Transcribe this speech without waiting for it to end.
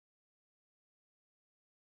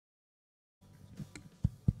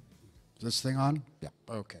This thing on? Yeah,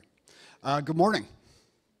 okay. Good morning.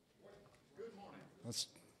 Good morning.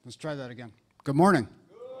 Let's try that again. Good morning.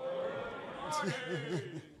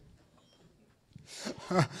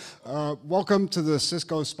 Welcome to the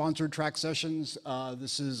Cisco sponsored track sessions.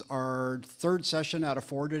 This is our third session out of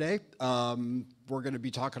 4 today. We're going to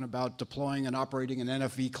be talking about deploying and operating an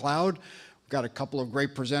NFV cloud. We've got a couple of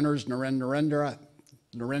great presenters, Narendra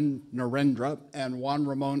and Juan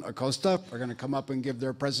Ramon Acosta are going to come up and give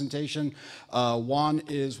their presentation. Juan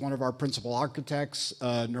is one of our principal architects.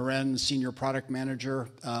 Naren, senior product manager.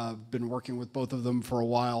 Been working with both of them for a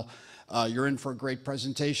while. You're in for a great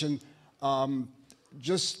presentation.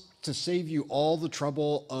 Just to save you all the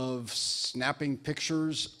trouble of snapping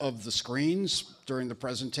pictures of the screens during the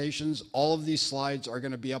presentations, all of these slides are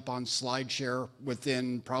going to be up on SlideShare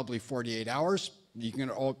within probably 48 hours. If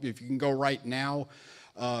you can go right now,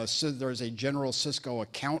 so there's a general Cisco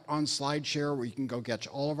account on SlideShare where you can go get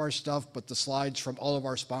all of our stuff, but the slides from all of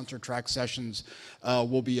our sponsored track sessions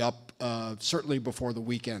will be up certainly before the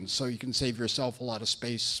weekend, so you can save yourself a lot of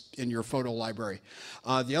space in your photo library.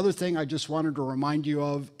 The other thing I just wanted to remind you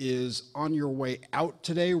of is on your way out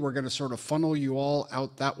today, we're going to sort of funnel you all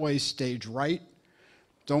out that way, stage right.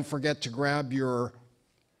 Don't forget to grab your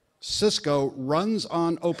Cisco runs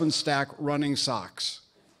on OpenStack running socks.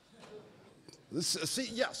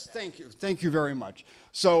 Yes, thank you. Thank you very much.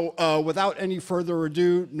 So without any further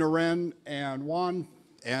ado, Naren and Juan,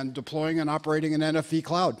 and deploying and operating an NFV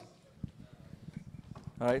cloud.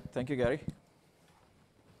 All right, thank you, Gary.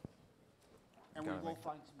 And we will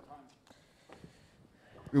find some time.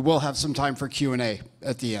 We will have some time for Q&A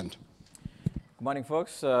at the end. Good morning,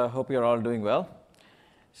 folks. Hope you're all doing well.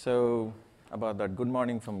 So about that good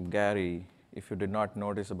morning from Gary, if you did not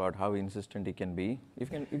notice about how insistent he can be, you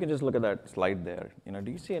can just look at that slide there.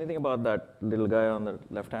 Do you see anything about that little guy on the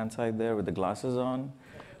left-hand side there with the glasses on?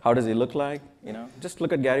 How does he look like? Just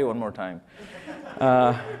look at Gary one more time.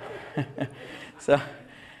 So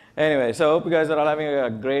anyway, so I hope you guys are all having a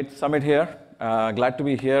great summit here. Glad to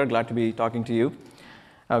be here, glad to be talking to you.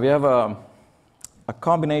 We have a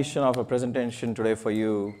combination of a presentation today for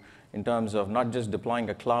you in terms of not just deploying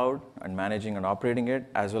a cloud and managing and operating it,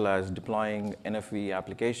 as well as deploying NFV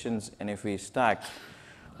applications, NFV stack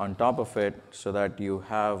on top of it so that you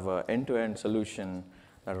have an end-to-end solution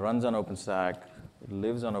that runs on OpenStack,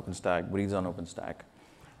 lives on OpenStack, breathes on OpenStack.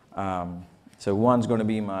 So Juan's going to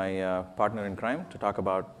be my partner in crime to talk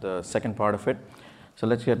about the second part of it. So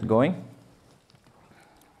let's get going.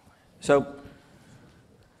 So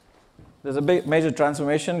there's a big major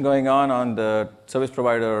transformation going on the service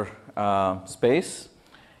provider space.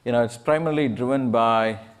 It's primarily driven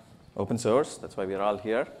by open source. That's why we're all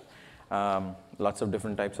here. Lots of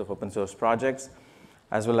different types of open source projects,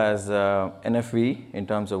 as well as NFV in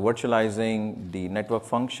terms of virtualizing the network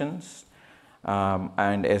functions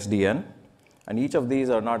and SDN. And each of these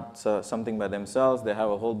are not something by themselves. They have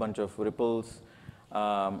a whole bunch of ripples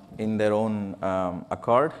in their own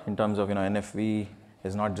accord in terms of NFV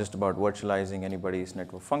is not just about virtualizing anybody's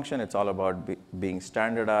network function. It's all about being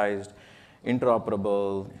standardized,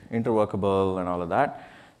 interoperable, interworkable, and all of that.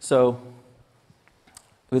 So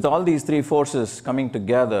with all these three forces coming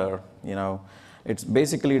together, it's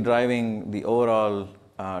basically driving the overall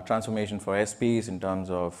transformation for SPs in terms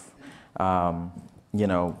of,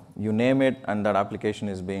 you name it, and that application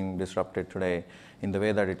is being disrupted today in the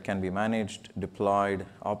way that it can be managed, deployed,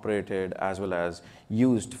 operated, as well as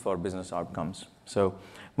used for business outcomes. So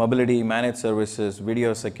mobility, managed services,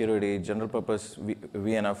 video security, general purpose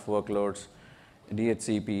VNF workloads,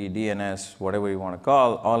 DHCP, DNS, whatever you want to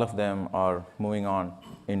call, all of them are moving on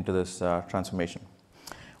into this transformation.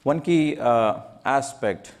 One key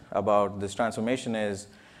aspect about this transformation is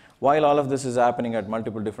while all of this is happening at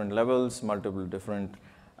multiple different levels, multiple different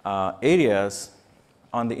areas,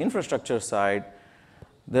 on the infrastructure side,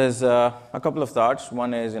 there's a couple of thoughts.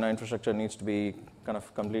 One is, infrastructure needs to be kind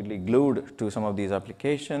of completely glued to some of these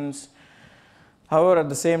applications. However, at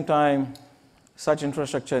the same time, such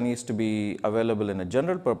infrastructure needs to be available in a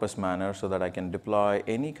general purpose manner so that I can deploy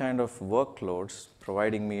any kind of workloads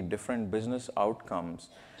providing me different business outcomes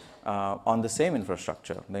on the same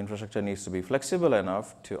infrastructure. The infrastructure needs to be flexible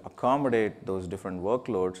enough to accommodate those different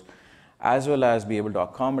workloads, as well as be able to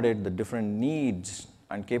accommodate the different needs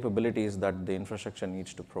and capabilities that the infrastructure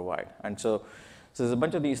needs to provide. And so there's a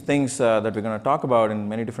bunch of these things that we're going to talk about in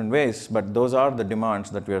many different ways, but those are the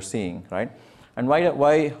demands that we are seeing, right? And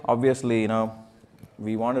why obviously,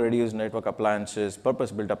 we want to reduce network appliances,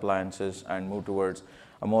 purpose-built appliances, and move towards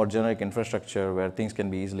a more generic infrastructure where things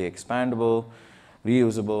can be easily expandable,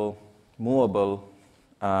 reusable, movable,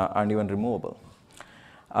 and even removable.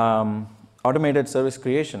 Automated service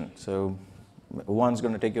creation. So one's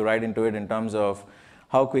going to take you right into it in terms of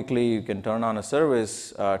how quickly you can turn on a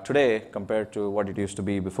service today compared to what it used to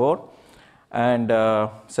be before. And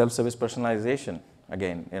self-service personalization.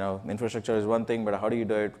 Again, infrastructure is one thing, but how do you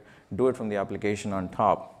do it from the application on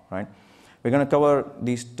top, right? We're going to cover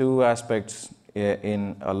these two aspects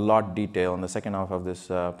in a lot detail in the second half of this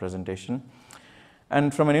presentation.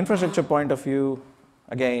 And from an infrastructure point of view,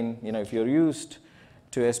 again, if you're used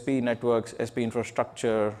to SP networks, SP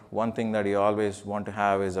infrastructure, one thing that you always want to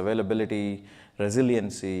have is availability,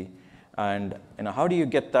 resiliency, and how do you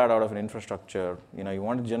get that out of an infrastructure? You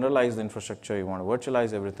want to generalize the infrastructure, you want to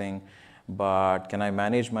virtualize everything, but can I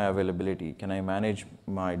manage my availability? Can I manage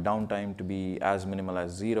my downtime to be as minimal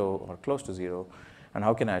as 0 or close to 0? And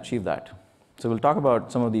how can I achieve that? So we'll talk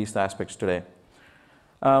about some of these aspects today.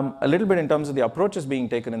 A little bit in terms of the approaches being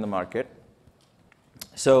taken in the market.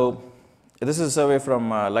 So this is a survey from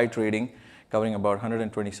Light Reading covering about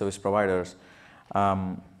 120 service providers.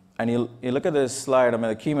 And you look at this slide,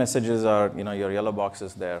 the key messages are, your yellow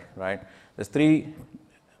boxes there, right? There's 3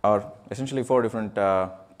 or essentially 4 different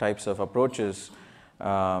types of approaches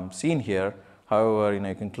seen here. However,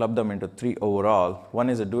 you can club them into 3 overall. One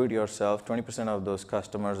is a do-it-yourself. 20% of those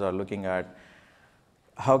customers are looking at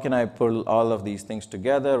how can I pull all of these things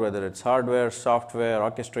together, whether it's hardware, software,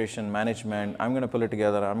 orchestration, management. I'm going to pull it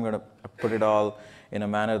together. I'm going to put it all in a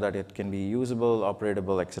manner that it can be usable,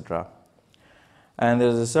 operatable, etc. And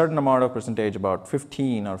there's a certain amount of percentage, about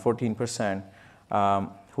 15 or 14%,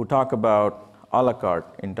 who talk about a la carte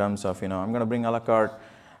in terms of, I'm going to bring a la carte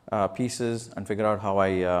pieces and figure out how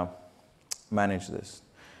I manage this.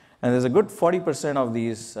 And there's a good 40% of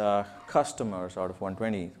these customers out of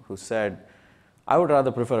 120 who said, I would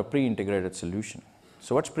rather prefer a pre-integrated solution.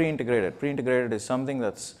 So what's pre-integrated? Pre-integrated is something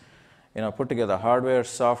that's put together hardware,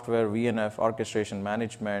 software, VNF, orchestration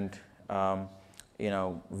management,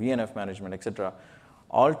 VNF management, etc.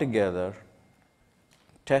 all together,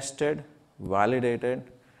 tested,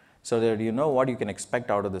 validated, so that you know what you can expect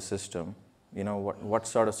out of the system, what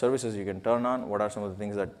sort of services you can turn on, what are some of the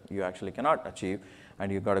things that you actually cannot achieve,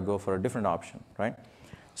 and you've got to go for a different option, right?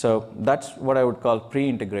 So that's what I would call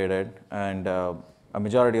pre-integrated, and a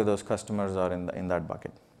majority of those customers are in that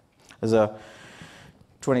bucket. There's a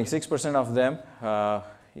 26% of them,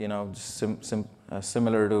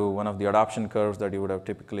 similar to one of the adoption curves that you would have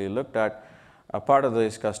typically looked at. A part of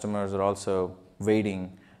these customers are also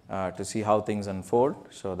waiting to see how things unfold,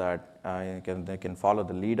 so that they can follow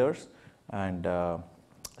the leaders and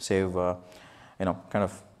save, kind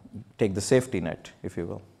of take the safety net, if you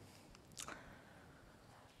will.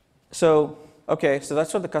 So, okay, so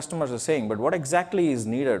that's what the customers are saying, but what exactly is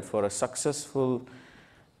needed for a successful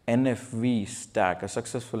NFV stack, a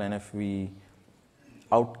successful NFV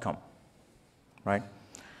outcome, right?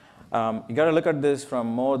 You got to look at this from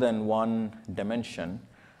more than one dimension,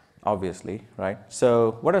 obviously, right?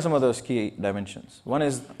 So what are some of those key dimensions? One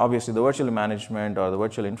is obviously the virtual management or the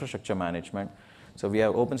virtual infrastructure management. So we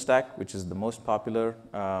have OpenStack, which is the most popular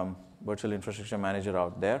virtual infrastructure manager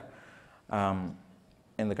out there.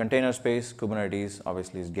 In the container space, Kubernetes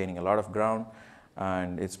obviously is gaining a lot of ground,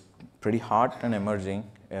 and it's pretty hot and emerging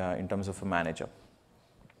in terms of a manager.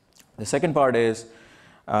 The second part is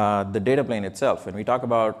the data plane itself. When we talk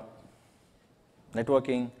about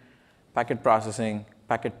networking, packet processing,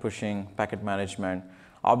 packet pushing, packet management,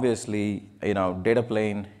 obviously, data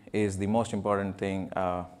plane is the most important thing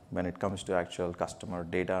when it comes to actual customer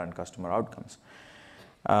data and customer outcomes.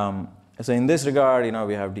 So in this regard,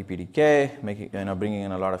 we have DPDK, bringing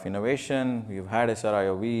in a lot of innovation. We've had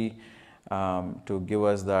SRIOV to give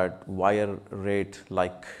us that wire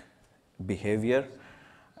rate-like behavior.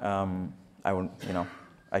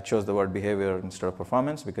 I chose the word behavior instead of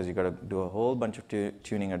performance because you got to do a whole bunch of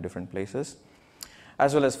tuning at different places.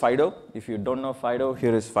 As well as FIDO. If you don't know FIDO,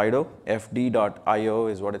 here is FIDO. fd.io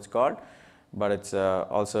is what it's called, but it's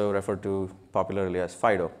also referred to popularly as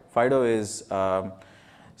FIDO. FIDO is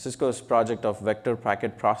Cisco's project of vector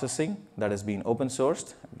packet processing that has been open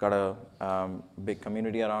sourced. Got a big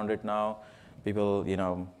community around it now. People,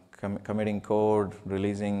 committing code,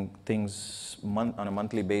 releasing things on a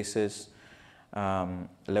monthly basis,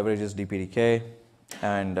 leverages DPDK,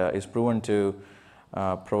 and is proven to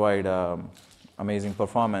provide amazing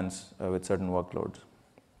performance with certain workloads.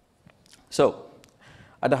 So,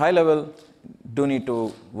 at a high level, do need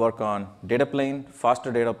to work on data plane,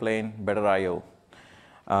 faster data plane, better I/O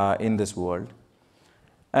in this world.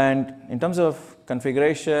 And in terms of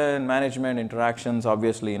configuration, management, interactions,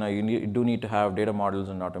 obviously, you do need to have data models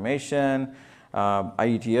and automation.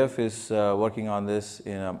 IETF is working on this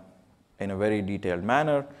in in a very detailed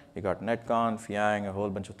manner. You got netcon, FIANG, a whole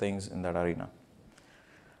bunch of things in that arena.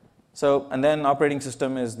 So, and then operating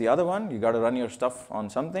system is the other one. You got to run your stuff on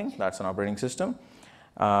something. That's an operating system.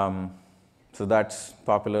 So that's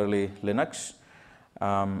popularly Linux.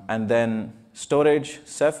 And then storage,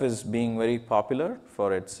 Ceph is being very popular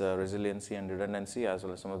for its resiliency and redundancy, as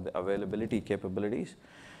well as some of the availability capabilities.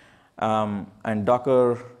 And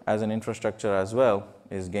Docker as an infrastructure as well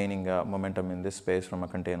is gaining momentum in this space from a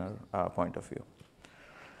container point of view.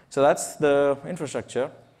 So that's the infrastructure.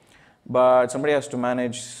 But somebody has to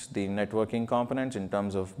manage the networking components in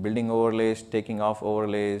terms of building overlays, taking off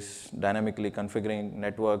overlays, dynamically configuring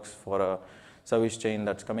networks for a service chain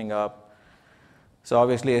that's coming up. So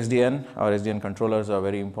obviously SDN or SDN controllers are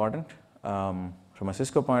very important. From a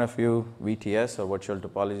Cisco point of view, VTS or virtual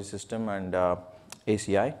topology system and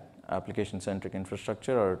ACI, application-centric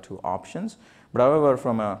infrastructure, are two options. But however,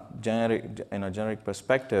 from a generic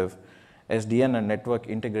perspective, SDN and network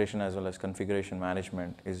integration as well as configuration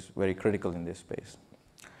management is very critical in this space.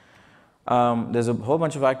 There's a whole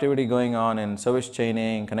bunch of activity going on in service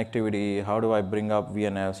chaining, connectivity. How do I bring up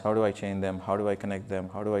VNFs? How do I chain them? How do I connect them?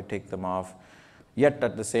 How do I take them off? Yet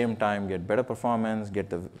at the same time get better performance, get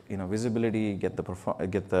the visibility, get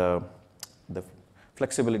the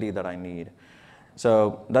flexibility that I need.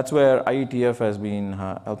 So that's where IETF has been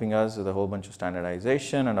helping us with a whole bunch of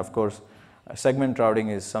standardization, and of course segment routing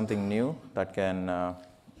is something new that can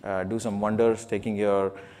do some wonders, taking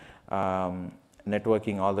your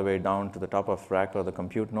networking all the way down to the top of rack or the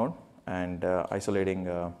compute node and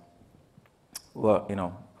isolating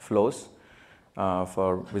flows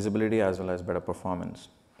for visibility as well as better performance.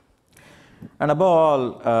 And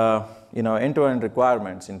above all, end-to-end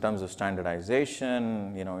requirements in terms of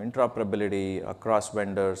standardization, interoperability across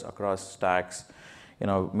vendors, across stacks,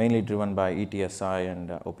 mainly driven by ETSI and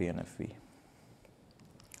OpenInfra.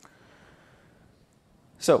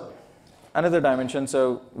 So another dimension,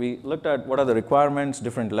 so we looked at what are the requirements,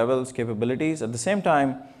 different levels, capabilities. At the same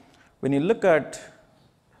time, when you look at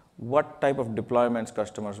what type of deployments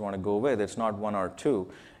customers want to go with, it's not one or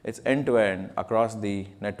two. It's end-to-end across the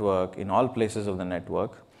network in all places of the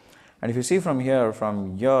network. And if you see from here,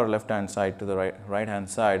 from your left-hand side to the right-hand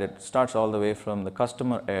side, it starts all the way from the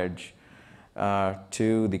customer edge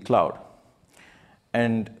to the cloud.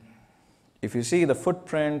 And if you see the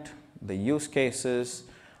footprint, the use cases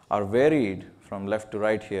are varied from left to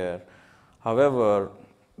right here. However,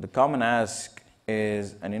 the common ask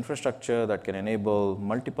is an infrastructure that can enable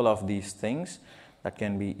multiple of these things that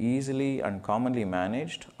can be easily and commonly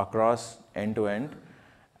managed across end-to-end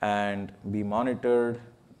and be monitored,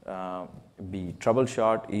 be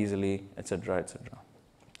troubleshot easily, etc., etc.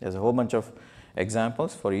 There's a whole bunch of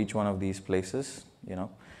examples for each one of these places.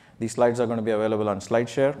 These slides are going to be available on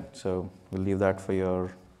SlideShare, so we'll leave that for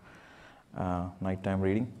your nighttime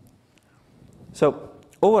reading. So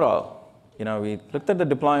overall, we looked at the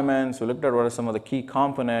deployments, we looked at what are some of the key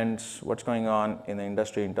components, what's going on in the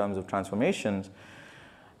industry in terms of transformations.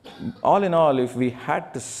 All in all, if we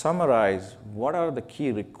had to summarize what are the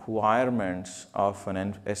key requirements of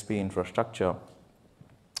an SP infrastructure,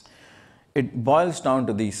 it boils down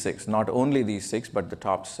to these six, not only these six, but the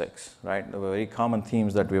top six, right? The very common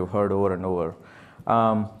themes that we've heard over and over.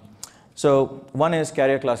 So one is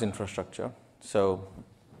carrier class infrastructure. So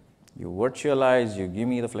you virtualize, you give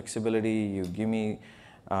me the flexibility, you give me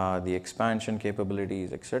the expansion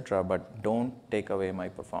capabilities, etc., but don't take away my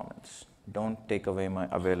performance. Don't take away my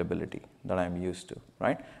availability that I'm used to,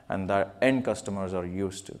 right? And that end customers are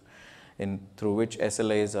used to, through which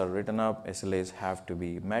SLAs are written up, SLAs have to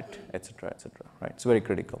be met, etc., right? It's very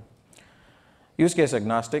critical. Use case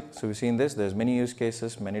agnostic. So we've seen this. There's many use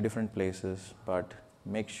cases, many different places, but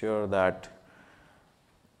make sure that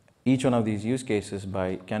each one of these use cases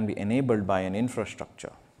can be enabled by an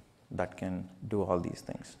infrastructure that can do all these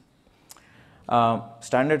things.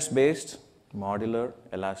 Standards-based, modular,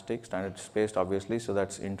 elastic, standards-based obviously, so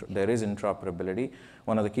there is interoperability.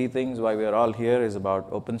 One of the key things why we are all here is about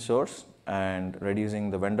open source and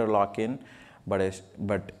reducing the vendor lock-in,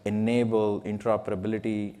 but enable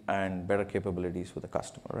interoperability and better capabilities for the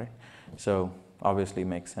customer, right? So obviously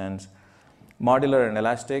makes sense. Modular and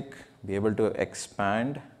elastic, be able to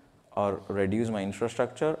expand or reduce my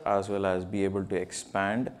infrastructure as well as be able to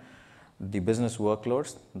expand the business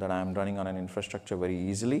workloads that I'm running on an infrastructure very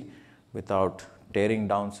easily without tearing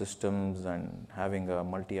down systems and having a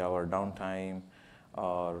multi-hour downtime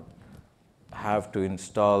or have to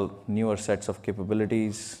install newer sets of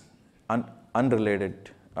capabilities,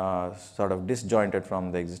 unrelated, sort of disjointed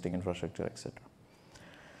from the existing infrastructure, etc.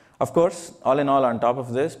 Of course, all in all, on top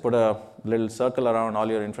of this, put a little circle around all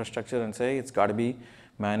your infrastructure and say it's got to be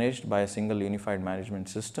managed by a single unified management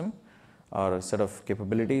system or a set of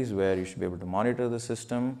capabilities where you should be able to monitor the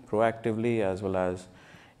system proactively as well as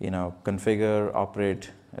configure,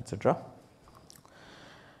 operate, etc.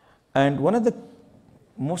 And one of the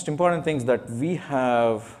most important things that we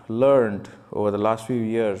have learned over the last few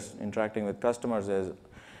years interacting with customers is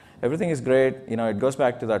everything is great. It goes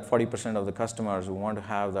back to that 40% of the customers who want to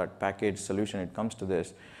have that package solution. It comes to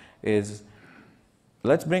this is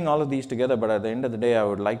let's bring all of these together, but at the end of the day, I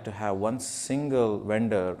would like to have one single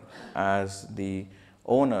vendor as the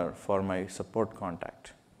owner for my support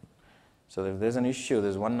contact. So if there's an issue,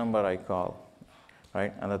 there's one number I call,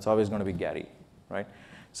 right? And that's always going to be Gary, right?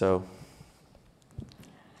 So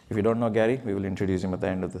if you don't know Gary, we will introduce him at the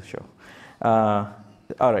end of the show.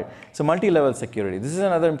 All right, so multi-level security. This is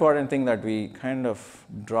another important thing that we kind of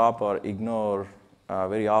drop or ignore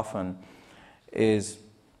very often is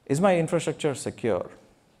my infrastructure secure?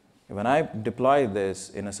 When I deploy this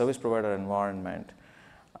in a service provider environment,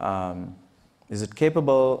 is it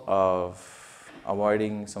capable of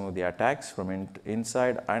avoiding some of the attacks from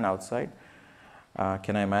inside and outside?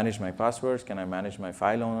 Can I manage my passwords? Can I manage my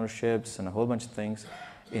file ownerships and a whole bunch of things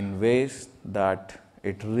in ways that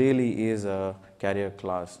it really is a carrier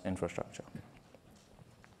class infrastructure?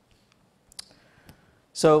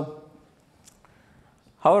 So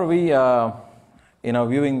how are we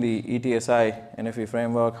viewing the ETSI NFV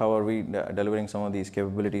framework? How are we delivering some of these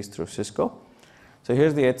capabilities through Cisco? So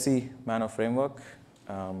here's the HC Mano framework,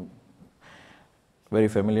 very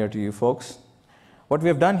familiar to you folks. What we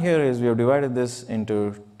have done here is we have divided this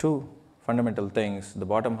into two fundamental things. The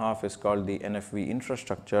bottom half is called the NFV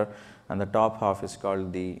infrastructure, and the top half is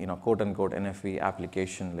called the quote-unquote NFV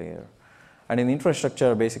application layer. And in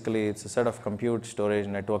infrastructure, basically, it's a set of compute, storage,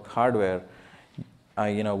 network hardware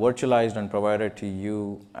virtualized and provided to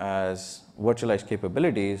you as virtualized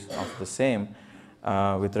capabilities of the same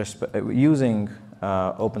using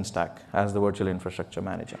OpenStack as the virtual infrastructure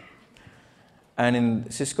manager. And in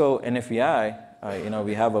Cisco NFVI,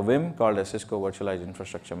 we have a VIM called a Cisco Virtualized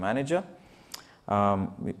Infrastructure Manager,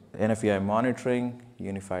 NFVI monitoring,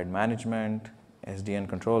 unified management, SDN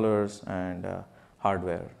controllers, and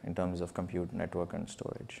hardware in terms of compute, network, and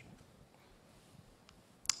storage.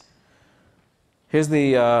 Here's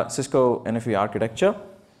the Cisco NFV architecture.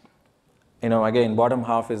 Again, bottom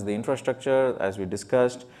half is the infrastructure, as we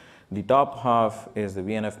discussed. The top half is the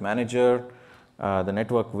VNF manager, the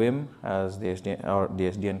network VIM as the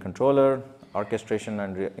SDN controller, orchestration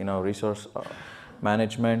and resource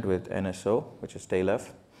management with NSO, which is tailf,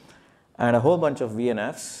 and a whole bunch of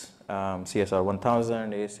VNFs, CSR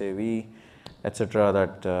 1000, ASAV, etc.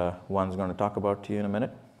 that Juan's going to talk about to you in a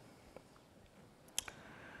minute.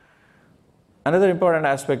 Another important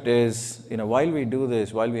aspect is, while we do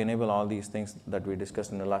this, while we enable all these things that we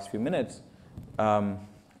discussed in the last few minutes,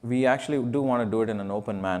 we actually do want to do it in an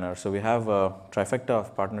open manner. So we have a trifecta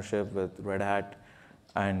of partnership with Red Hat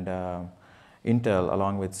and Intel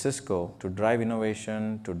along with Cisco to drive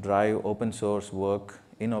innovation, to drive open source work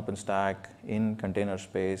in OpenStack, in container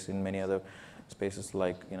space, in many other spaces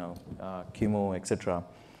like QEMU, etc.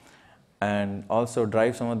 And also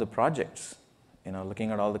drive some of the projects.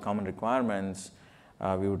 Looking at all the common requirements,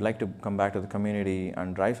 we would like to come back to the community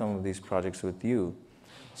and drive some of these projects with you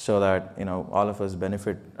so that all of us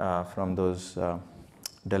benefit from those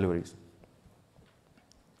deliveries.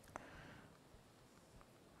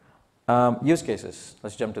 Use cases.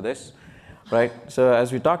 Let's jump to this. Right. So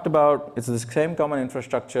as we talked about, it's the same common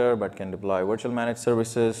infrastructure but can deploy virtual managed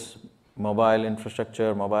services, mobile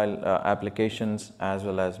infrastructure, mobile applications, as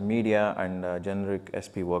well as media and generic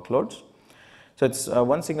SP workloads. So it's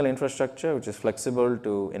one single infrastructure which is flexible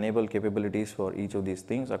to enable capabilities for each of these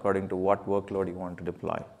things according to what workload you want to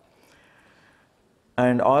deploy.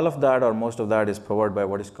 And all of that or most of that is powered by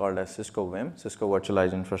what is called as Cisco VIM, Cisco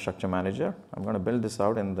Virtualized Infrastructure Manager. I'm going to build this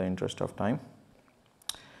out in the interest of time.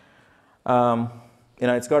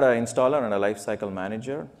 It's got an installer and a lifecycle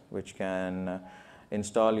manager which can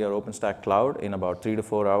install your OpenStack cloud in about 3 to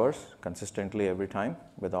 4 hours consistently every time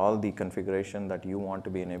with all the configuration that you want to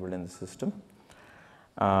be enabled in the system.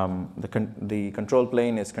 The control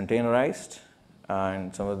plane is containerized,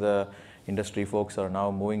 and some of the industry folks are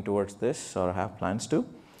now moving towards this or have plans to.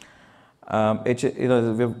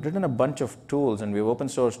 We've written a bunch of tools and we've open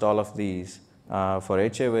sourced all of these for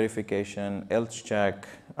HA verification, else check,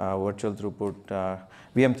 virtual throughput,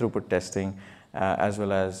 VM throughput testing, as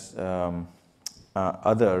well as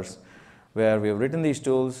others, where we've written these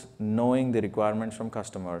tools knowing the requirements from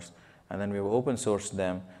customers, and then we've open sourced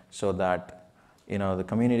them so that the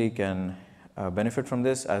community can benefit from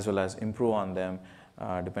this as well as improve on them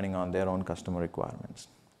depending on their own customer requirements.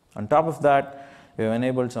 On top of that, We have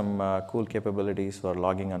enabled some cool capabilities for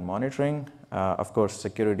logging and monitoring. Of course,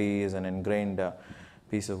 security is an ingrained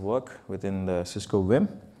piece of work within the Cisco Vim,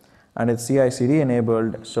 and it's CI/CD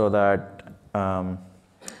enabled so that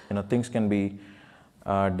things can be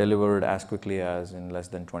delivered as quickly as in less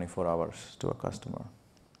than 24 hours to a customer.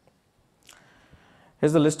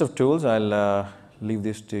 Here's the list of tools. I'll leave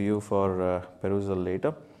this to you for perusal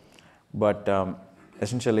later. But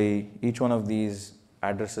essentially, each one of these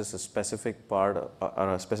addresses a specific part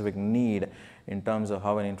or a specific need in terms of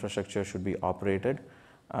how an infrastructure should be operated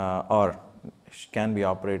or can be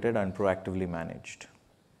operated and proactively managed.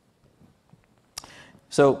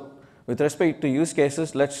 So with respect to use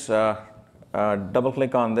cases, let's double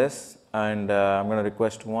click on this, and I'm going to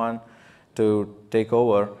request Juan to take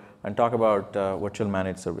over and talk about virtual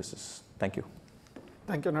managed services. Thank you.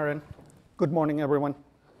 Thank you, Naren. Good morning, everyone.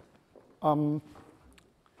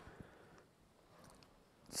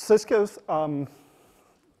 Cisco's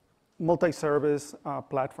multi-service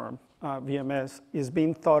platform, VMS, is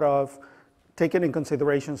being thought of taking in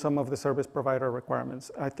consideration some of the service provider requirements.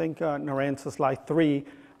 I think Naren's slide 3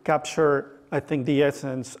 capture, I think, the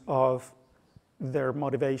essence of their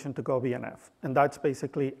motivation to go VNF, and that's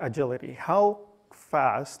basically agility. How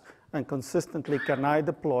fast and consistently can I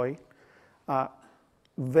deploy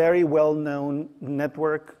very well-known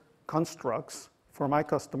network constructs for my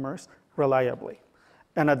customers reliably,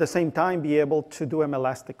 and at the same time be able to do them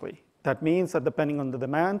elastically? That means that depending on the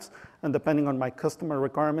demands and depending on my customer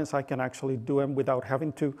requirements, I can actually do them without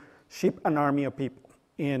having to ship an army of people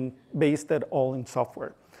and base that all in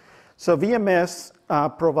software. So VMS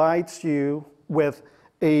provides you with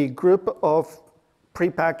a group of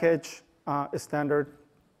prepackaged standard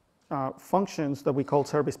functions that we call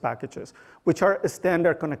service packages, which are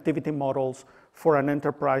standard connectivity models for an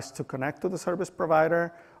enterprise to connect to the service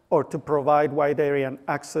provider or to provide wide area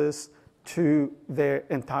access to their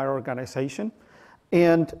entire organization.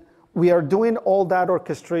 And we are doing all that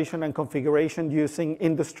orchestration and configuration using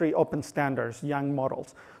industry open standards, YANG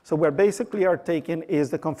models. So what basically are taking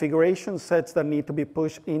is the configuration sets that need to be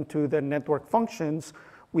pushed into the network functions.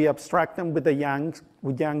 We abstract them with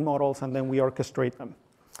YANG models, and then we orchestrate them.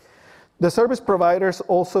 The service providers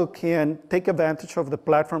also can take advantage of the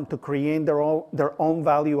platform to create their own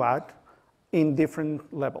value add in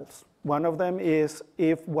different levels. One of them is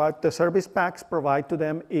if what the service packs provide to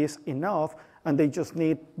them is enough, and they just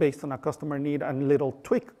need, based on a customer need, a little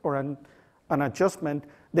tweak or an adjustment,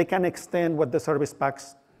 they can extend what the service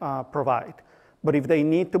packs provide. But if they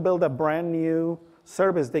need to build a brand new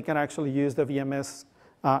service, they can actually use the VMS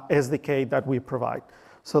SDK that we provide.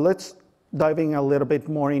 So let's dive in a little bit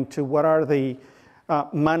more into what are the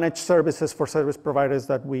managed services for service providers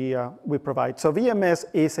that we provide. So VMS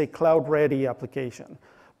is a cloud-ready application.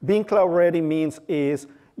 Being cloud-ready means is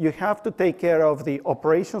you have to take care of the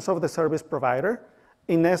operations of the service provider.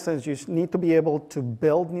 In essence, you need to be able to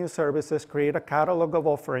build new services, create a catalog of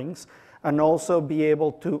offerings, and also be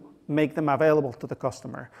able to make them available to the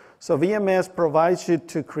customer. So VMS provides you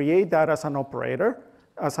to create that as an operator,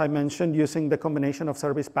 as I mentioned, using the combination of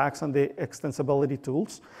service packs and the extensibility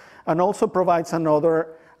tools, and also provides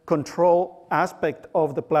another control aspect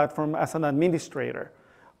of the platform as an administrator.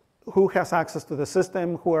 Who has access to the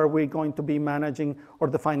system, who are we going to be managing or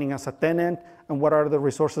defining as a tenant, and what are the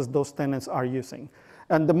resources those tenants are using.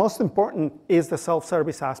 And the most important is the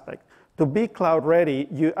self-service aspect. To be cloud ready,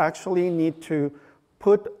 you actually need to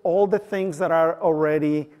put all the things that are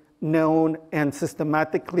already known and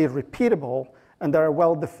systematically repeatable and that are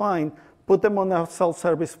well defined, put them on a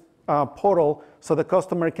self-service portal so the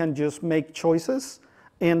customer can just make choices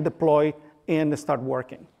and deploy and start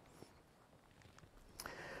working.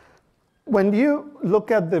 When you look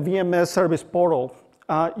at the VMS service portal,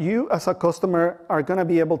 you as a customer are going to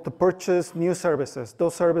be able to purchase new services,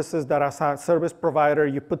 those services that as a service provider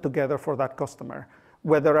you put together for that customer,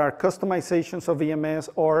 whether are customizations of VMS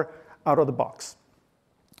or out of the box.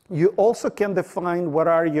 You also can define what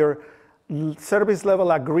are your service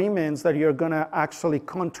level agreements that you're going to actually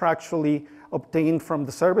contractually obtain from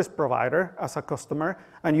the service provider as a customer,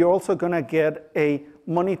 and you're also going to get a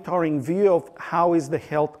monitoring view of how is the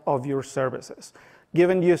health of your services,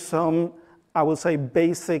 giving you some, I would say,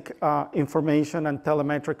 basic information and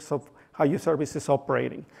telemetrics of how your service is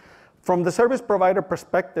operating. From the service provider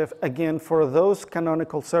perspective, again, for those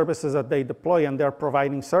canonical services that they deploy and they're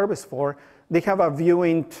providing service for, they have a view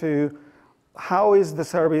into how is the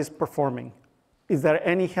service performing. Is there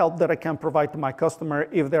any help that I can provide to my customer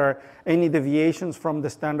if there are any deviations from the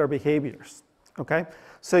standard behaviors, okay?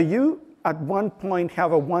 So you, at one point,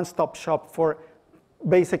 have a one-stop shop for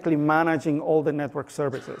basically managing all the network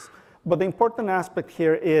services. But the important aspect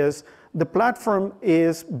here is The platform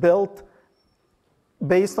is built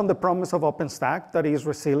based on the promise of OpenStack that is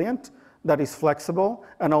resilient, that is flexible,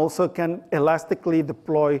 and also can elastically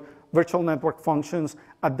deploy virtual network functions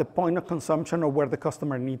at the point of consumption or where the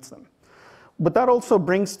customer needs them. What that also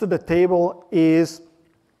brings to the table is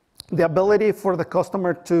the ability for the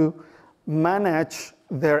customer to manage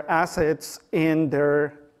their assets and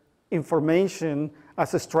their information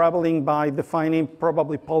as it's traveling by defining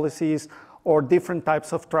probably policies or different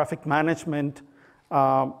types of traffic management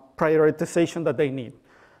prioritization that they need.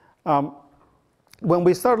 When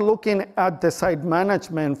we start looking at the site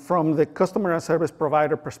management from the customer and service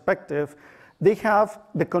provider perspective, they have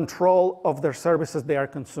the control of their services they are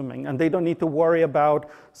consuming, and they don't need to worry about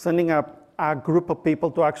sending a group of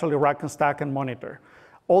people to actually rack and stack and monitor.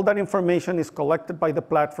 All that information is collected by the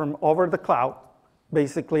platform over the cloud,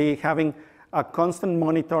 basically having a constant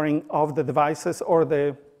monitoring of the devices or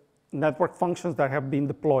the network functions that have been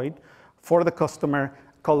deployed for the customer,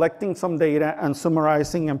 collecting some data and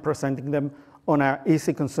summarizing and presenting them on an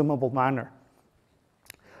easy consumable manner.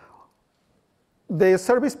 The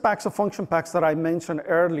service packs or function packs that I mentioned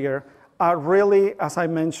earlier are really, as I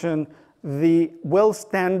mentioned, the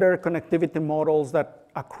standard connectivity models that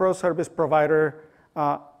across service providers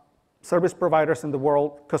in the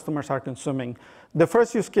world customers are consuming. The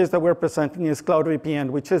first use case that we're presenting is Cloud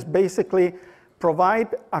VPN, which is basically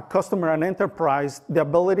provide a customer, an enterprise, the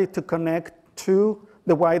ability to connect to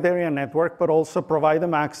the wide area network, but also provide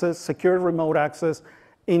them access, secure remote access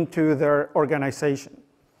into their organization.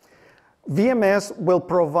 VMS will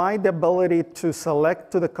provide the ability to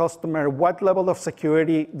select to the customer what level of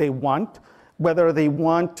security they want, whether they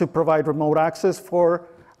want to provide remote access for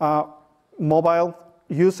mobile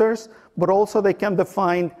users, but also they can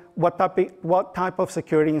define what type of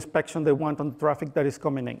security inspection they want on the traffic that is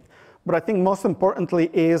coming in. But I think most importantly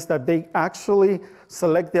is that they actually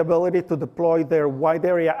select the ability to deploy their wide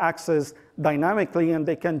area access dynamically, and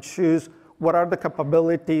they can choose what are the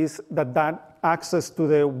capabilities that access to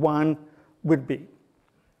the WAN would be.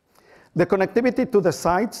 The connectivity to the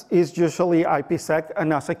sites is usually IPsec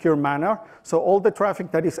in a secure manner. So all the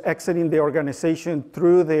traffic that is exiting the organization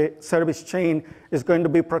through the service chain is going to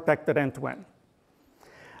be protected end to end.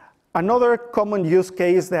 Another common use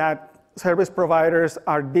case that service providers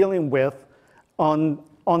are dealing with on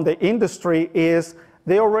the industry is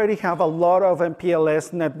they already have a lot of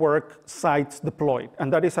MPLS network sites deployed,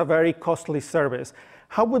 and that is a very costly service.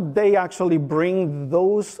 How would they actually bring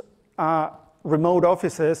those remote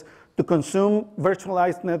offices to consume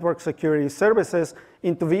virtualized network security services?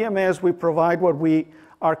 Into VMS, we provide what we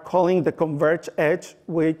are calling the converged edge,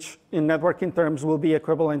 which in networking terms will be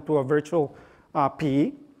equivalent to a virtual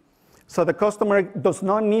PE. So the customer does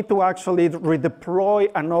not need to actually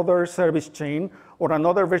redeploy another service chain or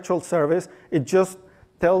another virtual service. It just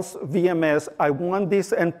tells VMS, I want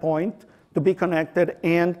this endpoint to be connected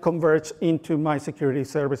and converge into my security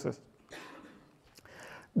services.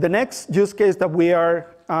 The next use case that we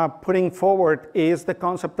are putting forward is the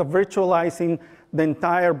concept of virtualizing the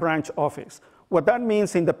entire branch office. What that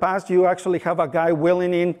means, in the past, you actually have a guy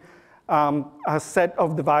wheeling in a set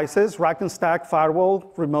of devices, rack and stack,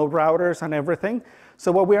 firewall, remote routers, and everything.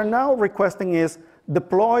 So what we are now requesting is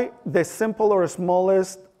deploy the simple or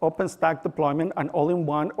smallest OpenStack deployment, an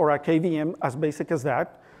all-in-one or a KVM, as basic as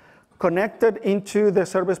that, connected into the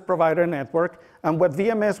service provider network. And what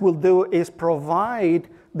VMS will do is provide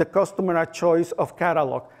the customer a choice of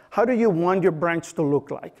catalog. How do you want your branch to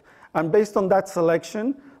look like? And based on that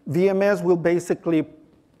selection, VMS will basically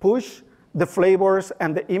push the flavors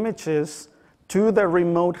and the images to the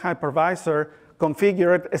remote hypervisor,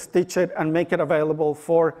 configure it, stitch it, and make it available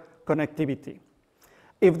for connectivity.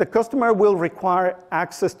 If the customer will require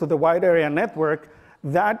access to the wide area network,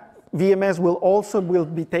 that VMS will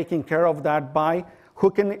be taking care of that by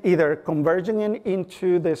hooking either converging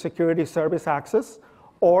into the security service access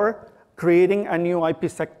or creating a new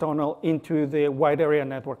IPsec tunnel into the wide area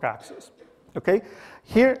network access. Okay?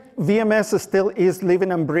 Here, VMS still is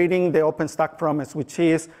living and breathing the OpenStack promise, which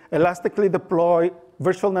is elastically deploy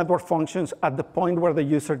virtual network functions at the point where the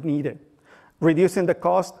user needs it, reducing the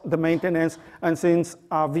cost, the maintenance, and since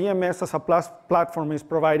VMS as a platform is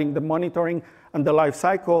providing the monitoring and the life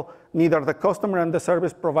cycle, neither the customer and the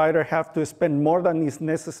service provider have to spend more than is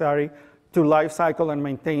necessary to life cycle and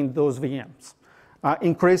maintain those VMs,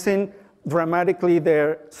 increasing dramatically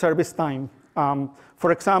their service time.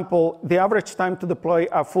 For example, the average time to deploy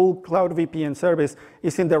a full Cloud VPN service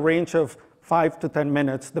is in the range of 5 to 10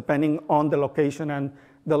 minutes, depending on the location and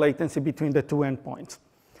the latency between the two endpoints.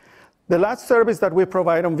 The last service that we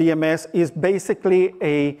provide on VMS is basically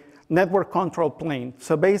a network control plane.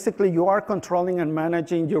 So basically, you are controlling and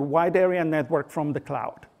managing your wide area network from the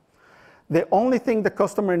cloud. The only thing the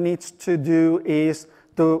customer needs to do is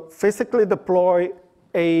to physically deploy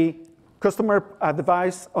a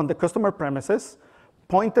device on the customer premises,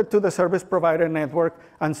 point it to the service provider network,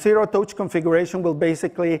 and zero-touch configuration will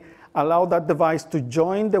basically allow that device to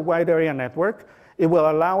join the wide area network. It will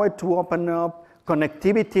allow it to open up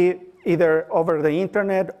connectivity either over the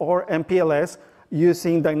internet or MPLS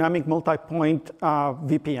using dynamic multi-point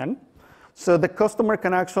VPN. So the customer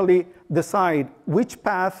can actually decide which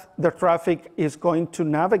path the traffic is going to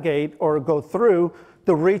navigate or go through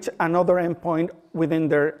to reach another endpoint within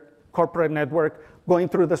their corporate network going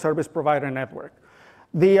through the service provider network.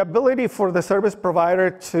 The ability for the service provider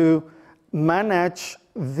to manage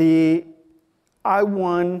the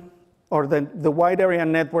I1 or the wide area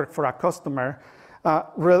network for a customer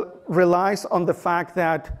relies on the fact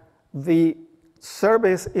that the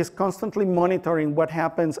service is constantly monitoring what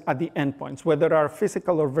happens at the endpoints, whether they are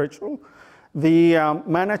physical or virtual. The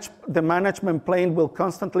management plane will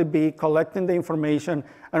constantly be collecting the information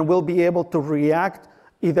and will be able to react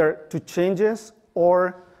either to changes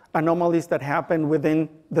or anomalies that happen within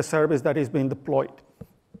the service that is being deployed.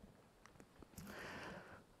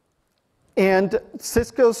 And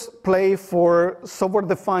Cisco's play for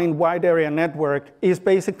software-defined wide area network is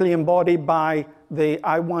basically embodied by the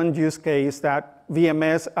I1 use case that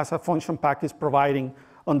VMS as a function pack is providing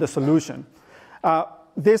on the solution.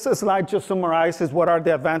 This slide just summarizes what are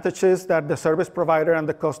the advantages that the service provider and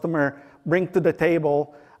the customer bring to the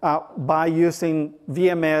table by using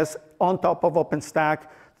VMS on top of OpenStack,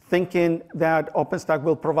 thinking that OpenStack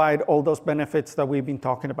will provide all those benefits that we've been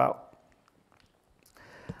talking about.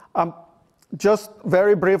 Just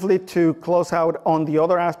very briefly to close out on the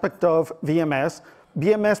other aspect of VMS,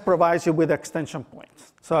 VMS provides you with extension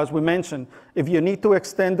points. So as we mentioned, if you need to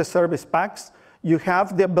extend the service packs, you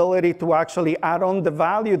have the ability to actually add on the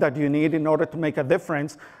value that you need in order to make a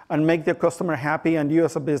difference and make the customer happy, and you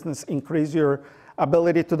as a business increase your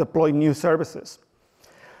ability to deploy new services.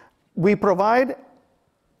 We provide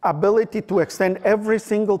ability to extend every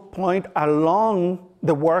single point along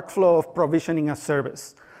the workflow of provisioning a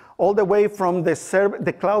service, all the way from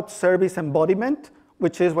the cloud service embodiment,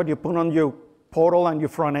 which is what you put on your portal and your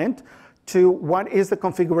front end, to what is the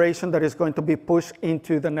configuration that is going to be pushed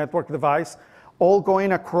into the network device, all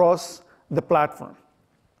going across the platform.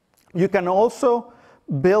 You can also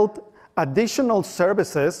build additional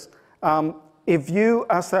services if you,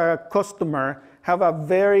 as a customer, have a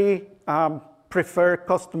very preferred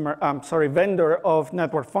vendor of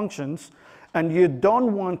network functions, and you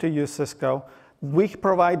don't want to use Cisco. We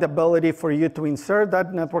provide the ability for you to insert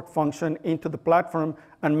that network function into the platform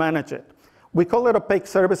and manage it. We call it opaque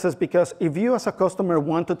services because if you as a customer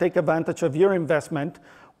want to take advantage of your investment,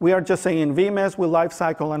 we are just saying VMS will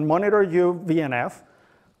lifecycle and monitor your VNF,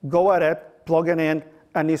 go at it, plug it in,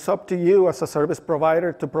 and it's up to you as a service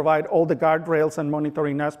provider to provide all the guardrails and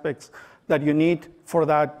monitoring aspects that you need for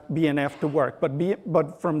that VNF to work.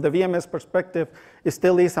 But from the VMS perspective, it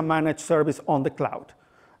still is a managed service on the cloud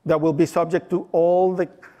that will be subject to all the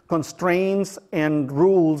constraints and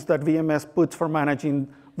rules that VMS puts for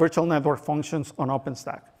managing virtual network functions on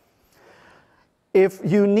OpenStack. If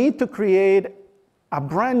you need to create a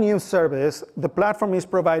brand new service, the platform is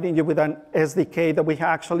providing you with an SDK that we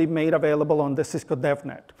actually made available on the Cisco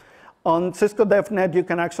DevNet. On Cisco DevNet, you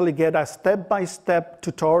can actually get a step-by-step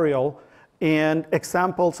tutorial and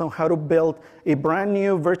examples on how to build a brand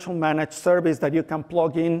new virtual managed service that you can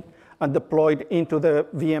plug in and deploy into the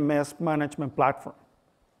VMS management platform.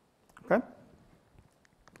 Okay?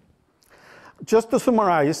 Just to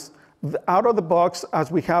summarize, out of the box, as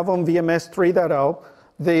we have on VMS 3.0,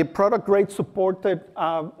 the product-grade supported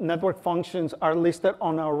network functions are listed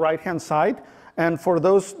on our right-hand side. And for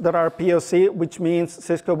those that are POC, which means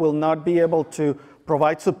Cisco will not be able to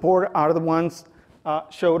provide support, are the ones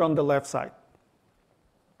showed on the left side.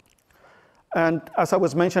 And as I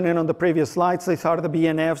was mentioning on the previous slides, these are the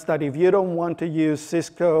BNFs that if you don't want to use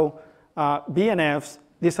Cisco BNFs,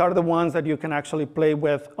 these are the ones that you can actually play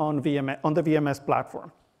with on the VMS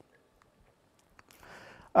platform.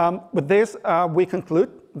 With this, we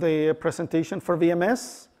conclude the presentation for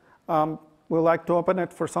VMS. We'd like to open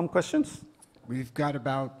it for some questions. We've got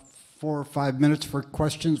about 4 or 5 minutes for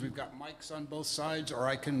questions. We've got mics on both sides, or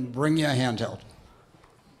I can bring you a handheld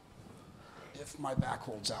if my back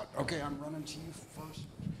holds out. Okay, I'm running to you first.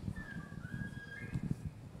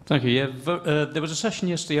 Thank you. Yeah, there was a session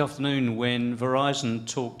yesterday afternoon when Verizon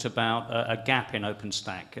talked about a gap in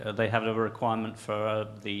OpenStack. They have a requirement for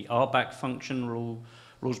the RBAC function,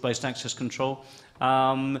 rules-based access control.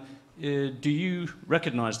 Do you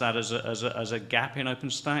recognize that as a gap in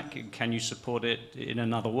OpenStack? Can you support it in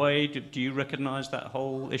another way? Do you recognize that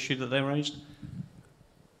whole issue that they raised?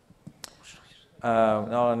 In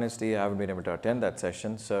all honesty, I haven't been able to attend that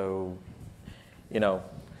session. So,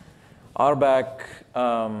 RBAC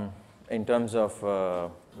in terms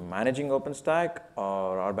of managing OpenStack,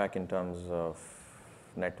 or RBAC in terms of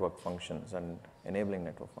network functions and enabling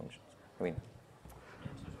network functions? I mean.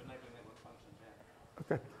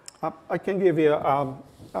 Okay. I can give you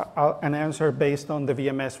an answer based on the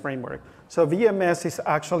VMS framework. So VMS is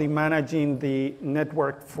actually managing the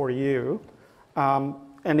network for you,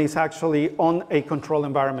 and is actually on a control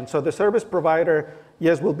environment. So the service provider,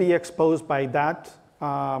 yes, will be exposed by that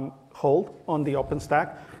hold on the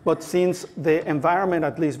OpenStack, but since the environment,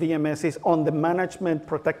 at least VMS, is on the management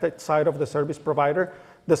protected side of the service provider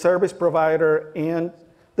has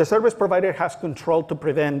control to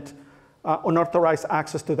prevent unauthorized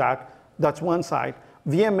access to that. That's one side.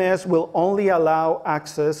 VMS will only allow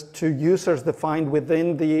access to users defined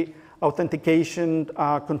within the authentication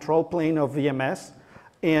control plane of VMS.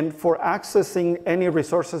 And for accessing any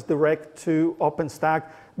resources direct to OpenStack,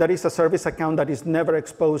 that is a service account that is never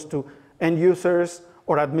exposed to end users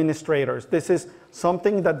or administrators. This is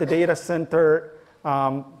something that the data center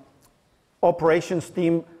operations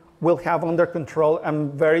team will have under control.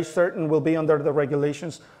 I'm very certain will be under the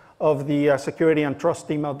regulations of the security and trust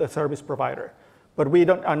team of the service provider. But we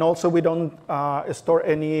don't, and also we don't store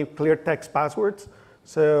any clear text passwords.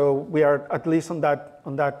 So we are at least on that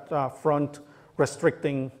front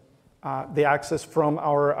restricting the access from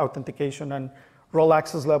our authentication and role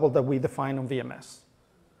access level that we define on VMS.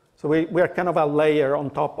 So we are kind of a layer on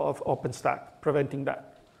top of OpenStack, preventing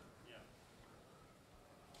that.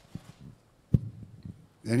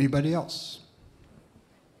 Anybody else?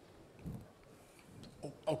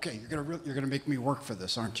 Oh, okay, you're gonna make me work for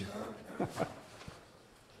this, aren't you?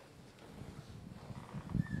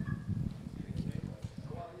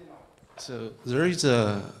 So there is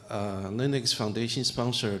a Linux Foundation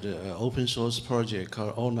sponsored open source project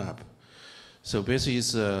called ONAP. So basically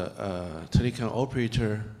it's a telecom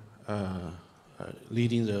operator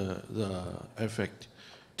leading the effort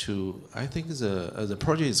to, I think the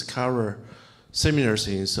project is cover similar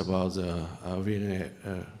things about the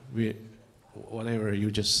whatever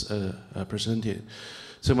you just presented.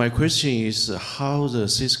 So my question is how the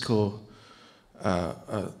Cisco,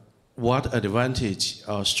 what advantage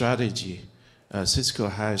or strategy Cisco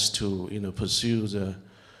has to pursue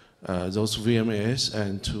those VMS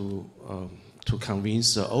and to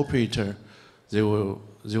convince the operator they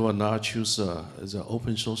will not choose the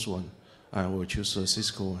open source one and will choose the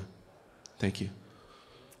Cisco one. Thank you.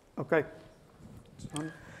 Okay.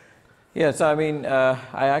 Yeah, so I mean,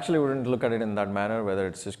 I actually wouldn't look at it in that manner, whether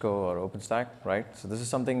it's Cisco or OpenStack, right? So this is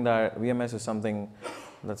something that VMS is something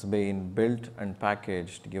that's been built and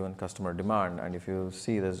packaged given customer demand. And if you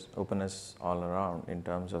see, there's openness all around in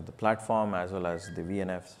terms of the platform as well as the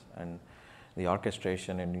VNFs and the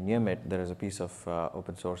orchestration, and you name it, there is a piece of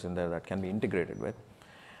open source in there that can be integrated with.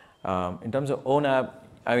 In terms of ONAP,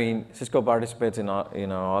 I mean, Cisco participates in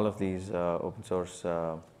all of these open source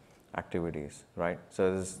activities, right?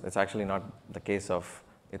 So it's actually not the case of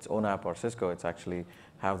it's ONAP or Cisco, it's actually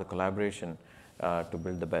have the collaboration to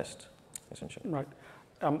build the best, essentially. Right.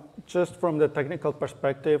 Just from the technical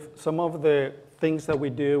perspective, some of the things that we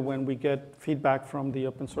do when we get feedback from the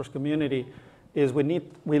open source community is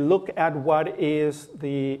we look at what is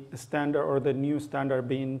the standard or the new standard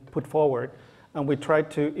being put forward, and we try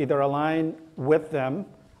to either align with them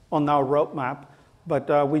on our roadmap,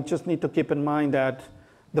 but we just need to keep in mind that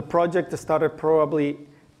the project started probably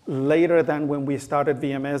later than when we started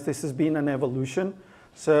VMS. This has been an evolution.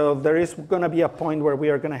 So there is going to be a point where we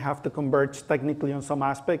are going to have to converge technically on some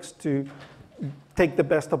aspects to take the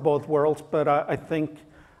best of both worlds. But I think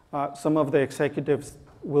some of the executives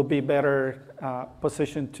will be better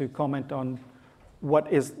positioned to comment on what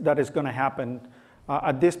is going to happen.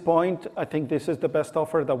 At this point, I think this is the best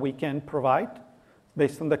offer that we can provide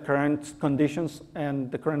based on the current conditions and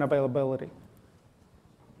the current availability.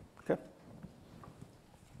 Okay.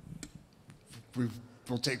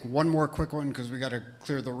 We'll take one more quick one because we got to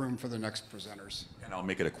clear the room for the next presenters. And I'll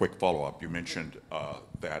make it a quick follow-up. You mentioned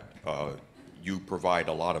that you provide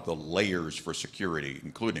a lot of the layers for security,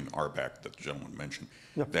 including RBAC that the gentleman mentioned,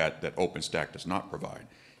 yep, that OpenStack does not provide.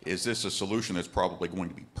 Is this a solution that's probably going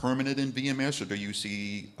to be permanent in VMS, or do you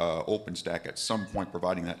see OpenStack at some point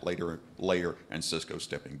providing that layer and Cisco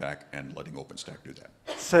stepping back and letting OpenStack do that?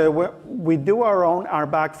 So we do our own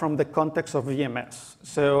RBAC from the context of VMS.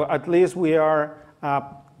 So at least we are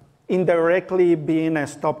indirectly being a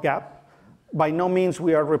stopgap by no means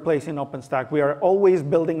we are replacing OpenStack. We are always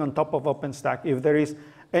building on top of OpenStack. If there is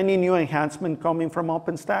any new enhancement coming from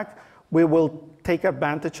OpenStack, we will take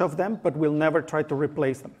advantage of them, but we'll never try to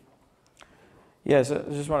replace them. Yeah, so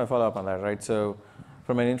I just want to follow up on that, right? So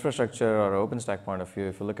from an infrastructure or OpenStack point of view,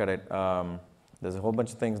 if you look at it, there's a whole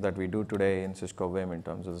bunch of things that we do today in Cisco Vim in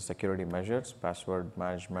terms of the security measures, password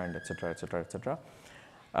management, et cetera, et cetera, et cetera.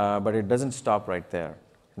 But it doesn't stop right there.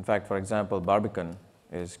 In fact, for example, Barbican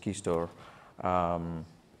is Keystore,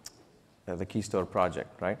 the Keystore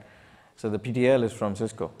project, right? So the PTL is from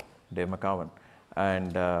Cisco, Dave McCowan.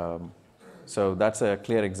 And so that's a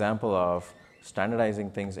clear example of standardizing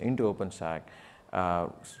things into OpenStack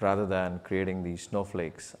rather than creating these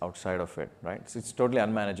snowflakes outside of it, right? So it's totally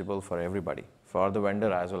unmanageable for everybody, for the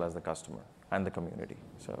vendor as well as the customer and the community.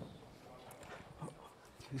 So,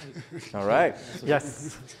 all right.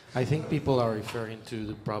 Yes. I think people are referring to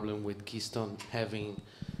the problem with Keystone having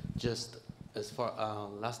just as far,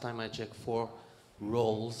 last time I checked, 4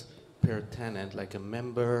 roles per tenant, like a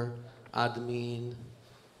member, admin,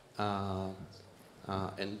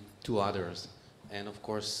 and 2 others. And of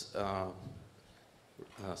course,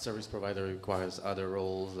 service provider requires other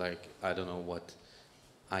roles, like, I don't know what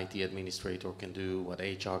IT administrator can do, what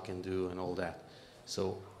HR can do, and all that.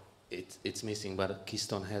 So it's missing, but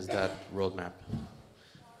Keystone has that roadmap.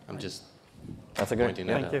 I'm just That's a great pointing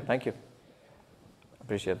that out. Thank you.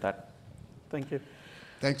 Appreciate that. Thank you.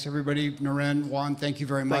 Thanks, everybody. Naren, Juan, thank you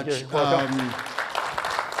very much. Thank you. Welcome.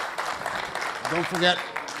 Don't forget,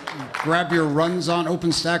 grab your runs on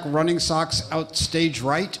OpenStack running socks out stage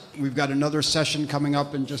right. We've got another session coming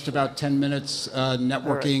up in just about 10 minutes,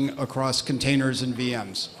 networking across containers and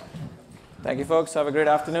VMs. Thank you, folks. Have a great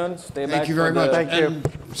afternoon. Stay back. Thank you very for the- much. Thank you.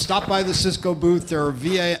 And stop by the Cisco booth. There are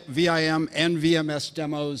VIM and VMS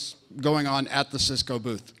demos going on at the Cisco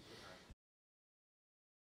booth.